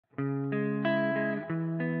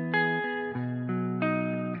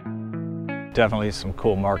Definitely some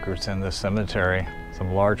cool markers in this cemetery,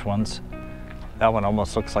 some large ones. That one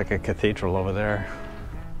almost looks like a cathedral over there.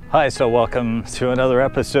 Hi, so welcome to another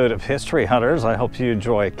episode of History Hunters. I hope you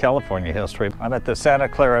enjoy California history. I'm at the Santa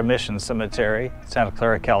Clara Mission Cemetery, Santa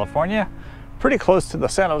Clara, California, pretty close to the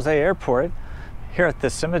San Jose airport here at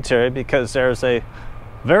this cemetery because there's a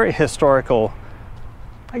very historical,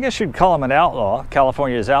 I guess you'd call him an outlaw,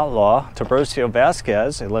 California's outlaw, Tiburcio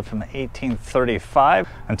Vasquez. He lived from 1835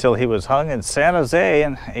 until he was hung in San Jose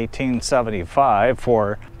in 1875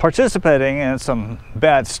 for participating in some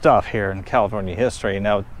bad stuff here in California history.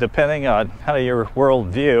 Now, depending on kind of your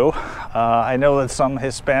worldview, I know that some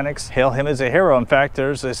Hispanics hail him as a hero. In fact,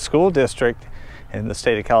 there's a school district in the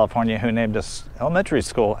state of California who named a elementary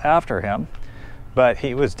school after him, but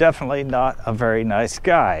he was definitely not a very nice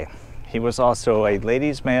guy. He was also a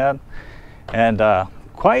ladies' man and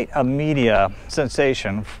quite a media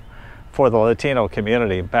sensation for the Latino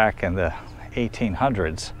community back in the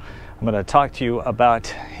 1800s. I'm going to talk to you about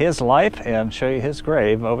his life and show you his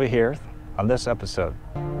grave over here on this episode.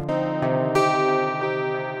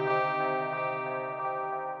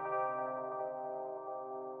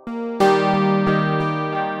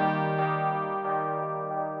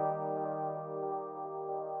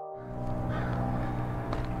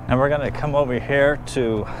 And we're going to come over here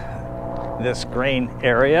to this green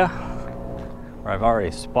area where I've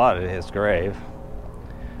already spotted his grave.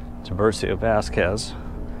 Tiburcio Vasquez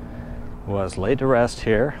was laid to rest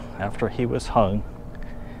here after he was hung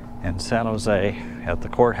in San Jose at the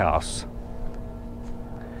courthouse.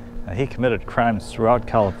 And he committed crimes throughout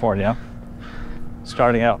California,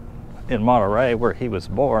 starting out in Monterey where he was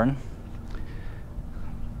born.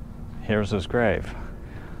 Here's his grave.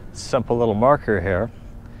 Simple little marker here.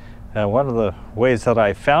 And one of the ways that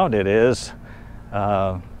I found it is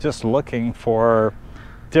just looking for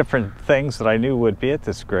different things that I knew would be at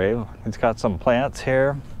this grave. It's got some plants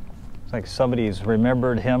here. It's like somebody's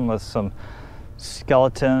remembered him with some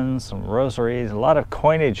skeletons, some rosaries, a lot of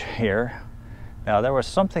coinage here. Now, there was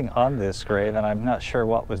something on this grave, and I'm not sure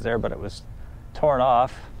what was there, but it was torn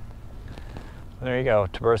off. There you go,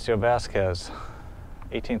 Tiburcio Vasquez,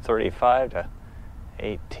 1835 to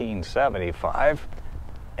 1875.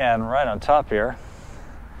 And right on top here,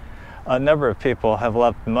 a number of people have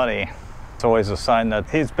left money. It's always a sign that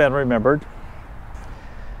he's been remembered.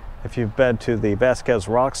 If you've been to the Vasquez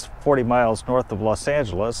Rocks 40 miles north of Los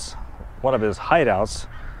Angeles, one of his hideouts,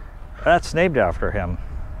 that's named after him.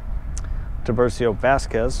 Tiburcio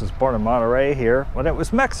Vasquez was born in Monterey here when it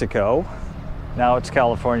was Mexico. Now it's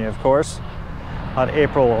California, of course. On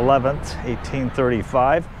April 11th,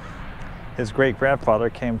 1835. His great-grandfather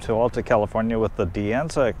came to Alta California with the De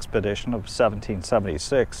Anza expedition of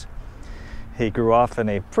 1776. He grew up in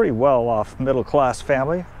a pretty well-off middle-class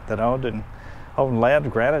family that owned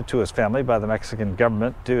land granted to his family by the Mexican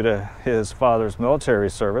government due to his father's military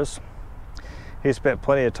service. He spent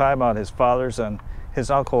plenty of time on his father's and his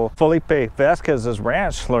uncle Felipe Vasquez's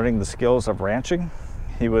ranch learning the skills of ranching.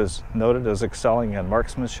 He was noted as excelling in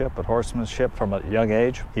marksmanship and horsemanship from a young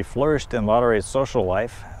age. He flourished in Monterey's social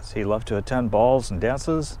life as he loved to attend balls and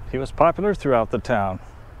dances. He was popular throughout the town.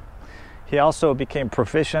 He also became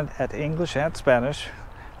proficient at English and Spanish,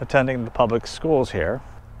 attending the public schools here.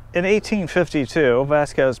 In 1852,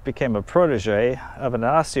 Vasquez became a protege of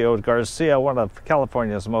Ignacio Garcia, one of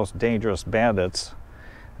California's most dangerous bandits.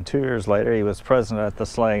 And 2 years later, he was present at the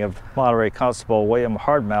slaying of Monterey Constable William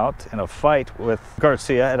Hardmount in a fight with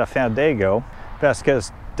Garcia at a fandango.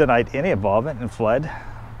 Vasquez denied any involvement and fled,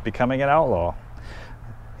 becoming an outlaw.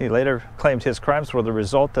 He later claimed his crimes were the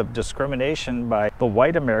result of discrimination by the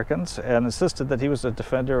white Americans and insisted that he was a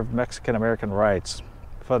defender of Mexican-American rights.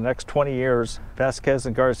 For the next 20 years, Vasquez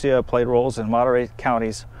and Garcia played roles in Monterey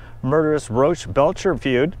County's murderous Roach-Belcher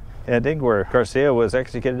feud, ending where Garcia was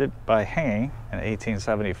executed by hanging in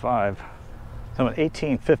 1875. So in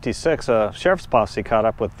 1856, a sheriff's posse caught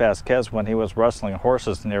up with Vasquez when he was rustling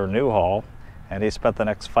horses near Newhall, and he spent the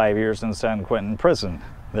next 5 years in San Quentin prison.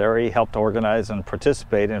 There he helped organize and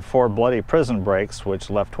participate in 4 bloody prison breaks,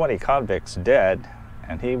 which left 20 convicts dead,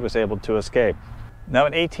 and he was able to escape. Now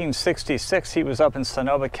in 1866, he was up in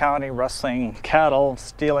Sonoma County rustling cattle,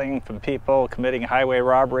 stealing from people, committing highway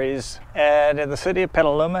robberies. And in the city of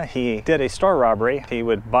Petaluma, he did a store robbery. He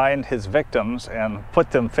would bind his victims and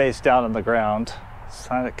put them face down on the ground,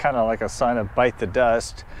 kind of like a sign of bite the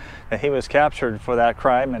dust. And he was captured for that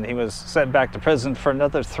crime, and he was sent back to prison for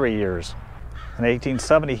another 3 years. In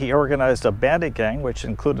 1870, he organized a bandit gang, which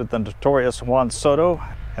included the notorious Juan Soto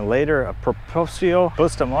and later Proposio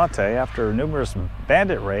Bustamante. After numerous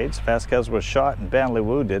bandit raids, Vasquez was shot and badly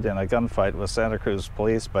wounded in a gunfight with Santa Cruz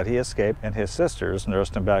police, but he escaped and his sisters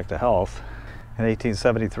nursed him back to health. In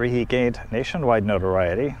 1873, he gained nationwide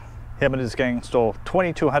notoriety. Him and his gang stole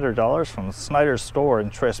 $2,200 from Snyder's store in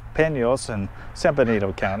Tres Peños in San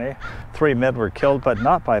Benito County. 3 men were killed, but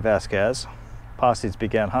not by Vasquez. Posses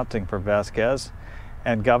began hunting for Vasquez,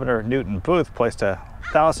 and Governor Newton Booth placed a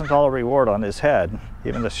 $1,000 reward on his head.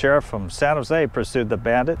 Even the sheriff from San Jose pursued the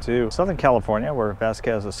bandit to Southern California, where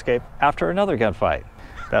Vasquez escaped after another gunfight.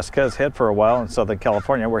 Vasquez hid for a while in Southern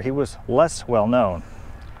California, where he was less well known.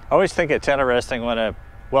 I always think it's interesting when a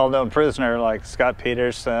well-known prisoner like Scott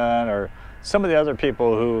Peterson or some of the other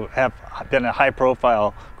people who have been in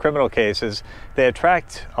high-profile criminal cases, they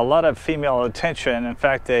attract a lot of female attention. In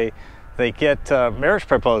fact, they get marriage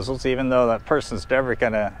proposals even though that person's never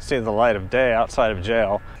going to see the light of day outside of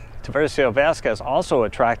jail. Tiburcio Vasquez also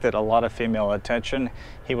attracted a lot of female attention.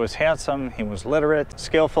 He was handsome, he was literate,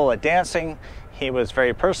 skillful at dancing, he was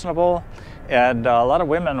very personable, and a lot of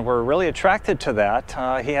women were really attracted to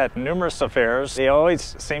that. He had numerous affairs. He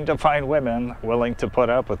always seemed to find women willing to put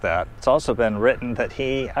up with that. It's also been written that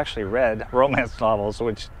he actually read romance novels,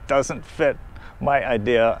 which doesn't fit my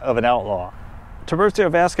idea of an outlaw.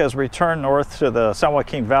 Tiburcio Vasquez returned north to the San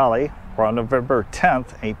Joaquin Valley, where on November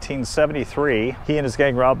 10th, 1873, he and his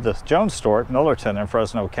gang robbed the Jones store at Millerton in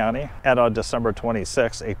Fresno County. And on December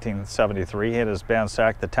 26, 1873, he and his band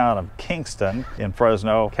sacked the town of Kingston in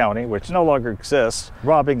Fresno County, which no longer exists,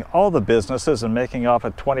 robbing all the businesses and making off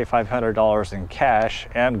at $2,500 in cash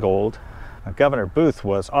and gold. Governor Booth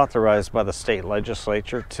was authorized by the state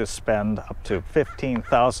legislature to spend up to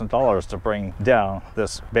 $15,000 to bring down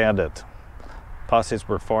this bandit. Posses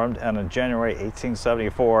were formed, and in January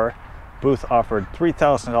 1874, Booth offered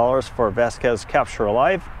 $3,000 for Vasquez's capture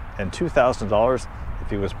alive and $2,000 if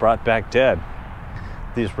he was brought back dead.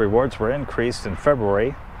 These rewards were increased in February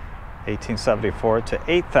 1874 to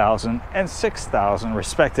 $8,000 and $6,000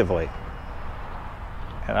 respectively.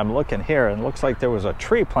 And I'm looking here, and it looks like there was a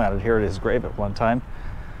tree planted here at his grave at one time,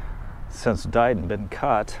 since died and been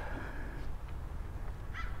cut.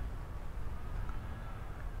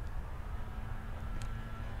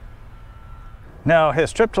 Now,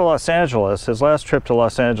 his trip to Los Angeles, his last trip to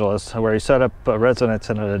Los Angeles, where he set up a residence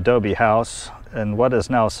in an adobe house in what is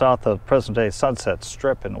now south of present-day Sunset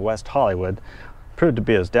Strip in West Hollywood, proved to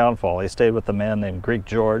be his downfall. He stayed with a man named Greek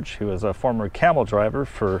George, who was a former camel driver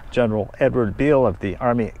for General Edward Beale of the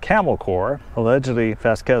Army Camel Corps. Allegedly,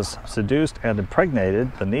 Vasquez seduced and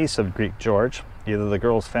impregnated the niece of Greek George. Either the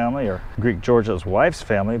girl's family or Greek George's wife's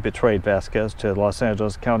family betrayed Vasquez to Los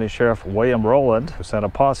Angeles County Sheriff William Rowland, who sent a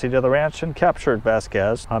posse to the ranch and captured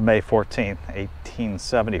Vasquez on May 14,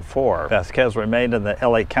 1874. Vasquez remained in the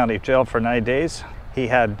LA County Jail for 9 days. He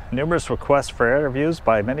had numerous requests for interviews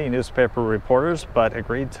by many newspaper reporters, but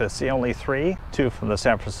agreed to see only 3, 2 from the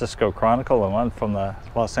San Francisco Chronicle and 1 from the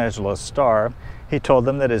Los Angeles Star. He told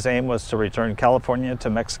them that his aim was to return California to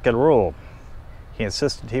Mexican rule. He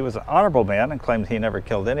insisted he was an honorable man and claimed he never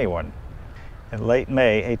killed anyone. In late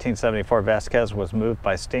May 1874, Vasquez was moved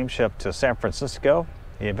by steamship to San Francisco.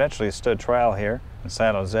 He eventually stood trial here in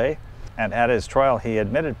San Jose, and at his trial he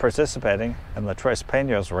admitted participating in the Tres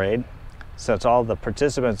Peños raid. Since all the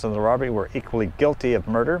participants in the robbery were equally guilty of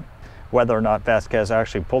murder, whether or not Vasquez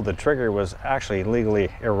actually pulled the trigger was actually legally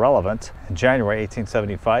irrelevant. In January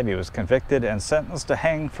 1875, he was convicted and sentenced to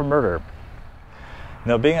hang for murder.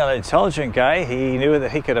 Now, being an intelligent guy, he knew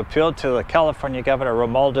that he could appeal to the California Governor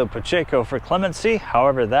Romualdo Pacheco for clemency.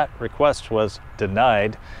 However, that request was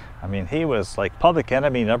denied. I mean, he was like public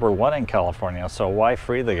enemy number 1 in California, so why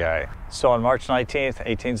free the guy? So on March 19th,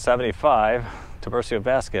 1875, Tiburcio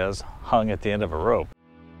Vasquez hung at the end of a rope.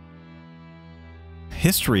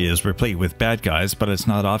 History is replete with bad guys, but it's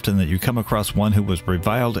not often that you come across one who was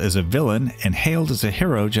reviled as a villain and hailed as a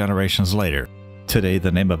hero generations later. Today,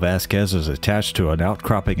 the name of Vasquez is attached to an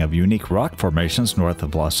outcropping of unique rock formations north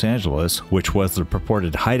of Los Angeles, which was the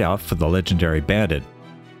purported hideout for the legendary bandit.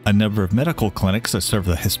 A number of medical clinics that serve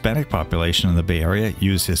the Hispanic population in the Bay Area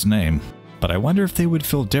use his name. But I wonder if they would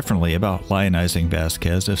feel differently about lionizing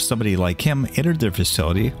Vasquez if somebody like him entered their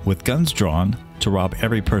facility with guns drawn to rob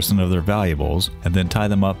every person of their valuables and then tie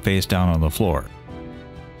them up face down on the floor.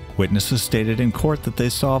 Witnesses stated in court that they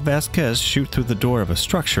saw Vasquez shoot through the door of a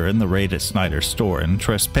structure in the raid at Snyder's store in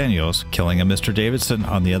Tres Peños, killing a Mr. Davidson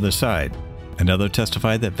on the other side. Another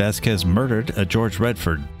testified that Vasquez murdered a George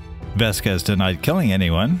Redford. Vasquez denied killing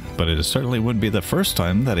anyone, but it certainly wouldn't be the first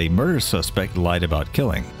time that a murder suspect lied about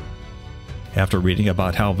killing. After reading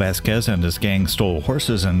about how Vasquez and his gang stole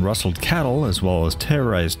horses and rustled cattle, as well as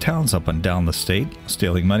terrorized towns up and down the state,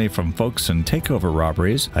 stealing money from folks in takeover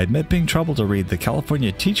robberies, I admit being troubled to read the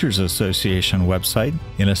California Teachers Association website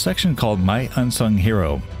in a section called My Unsung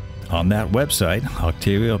Hero. On that website,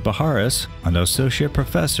 Octavio Bajaras, an associate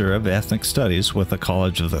professor of ethnic studies with the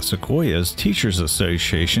College of the Sequoias Teachers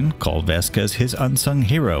Association, called Vasquez his unsung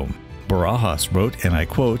hero. Barajas wrote, and I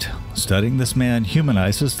quote, "Studying this man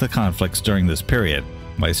humanizes the conflicts during this period.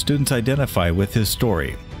 My students identify with his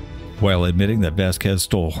story." While admitting that Vasquez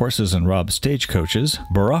stole horses and robbed stagecoaches,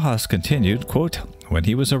 Barajas continued, quote, "When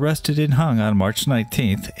he was arrested and hung on March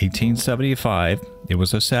 19, 1875, it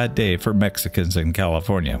was a sad day for Mexicans in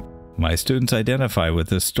California. My students identify with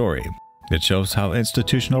this story. It shows how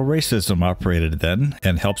institutional racism operated then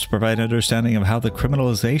and helps provide understanding of how the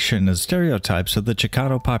criminalization and stereotypes of the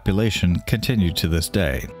Chicano population continue to this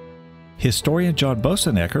day." Historian John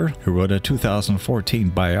Bosanecker, who wrote a 2014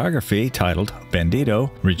 biography titled Bandito,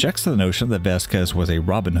 rejects the notion that Vasquez was a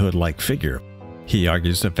Robin Hood-like figure. He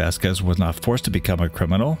argues that Vasquez was not forced to become a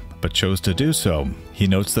criminal, but chose to do so. He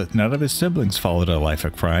notes that none of his siblings followed a life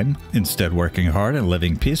of crime, instead working hard and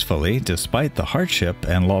living peacefully despite the hardship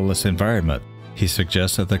and lawless environment. He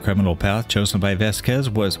suggests that the criminal path chosen by Vasquez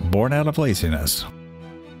was born out of laziness.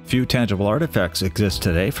 Few tangible artifacts exist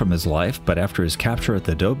today from his life, but after his capture at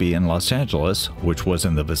the Adobe in Los Angeles, which was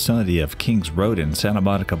in the vicinity of Kings Road and Santa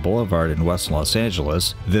Monica Boulevard in West Los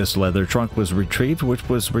Angeles, this leather trunk was retrieved, which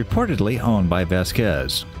was reportedly owned by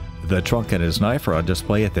Vasquez. The trunk and his knife are on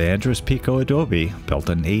display at the Andres Pico Adobe, built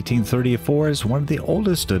in 1834 as one of the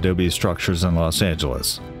oldest adobe structures in Los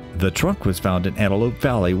Angeles. The trunk was found in Antelope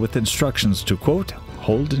Valley with instructions to, quote,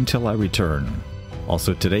 "Hold until I return."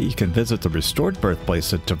 Also today you can visit the restored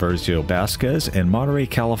birthplace of Tiburcio Vasquez in Monterey,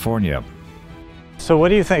 California. So what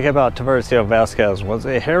do you think about Tiburcio Vasquez? Was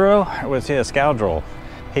he a hero or was he a scoundrel?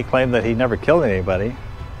 He claimed that he never killed anybody,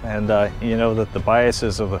 and you know that the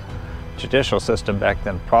biases of the judicial system back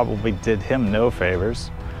then probably did him no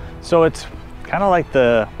favors. So it's kind of like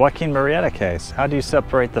the Joaquin Murrieta case. How do you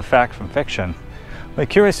separate the fact from fiction? We're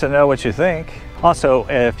curious to know what you think. Also,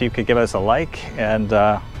 if you could give us a like and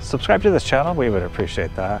subscribe to this channel, we would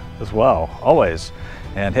appreciate that as well, always.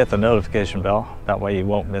 And hit the notification bell. That way you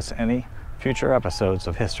won't miss any future episodes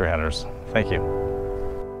of History Hunters. Thank you.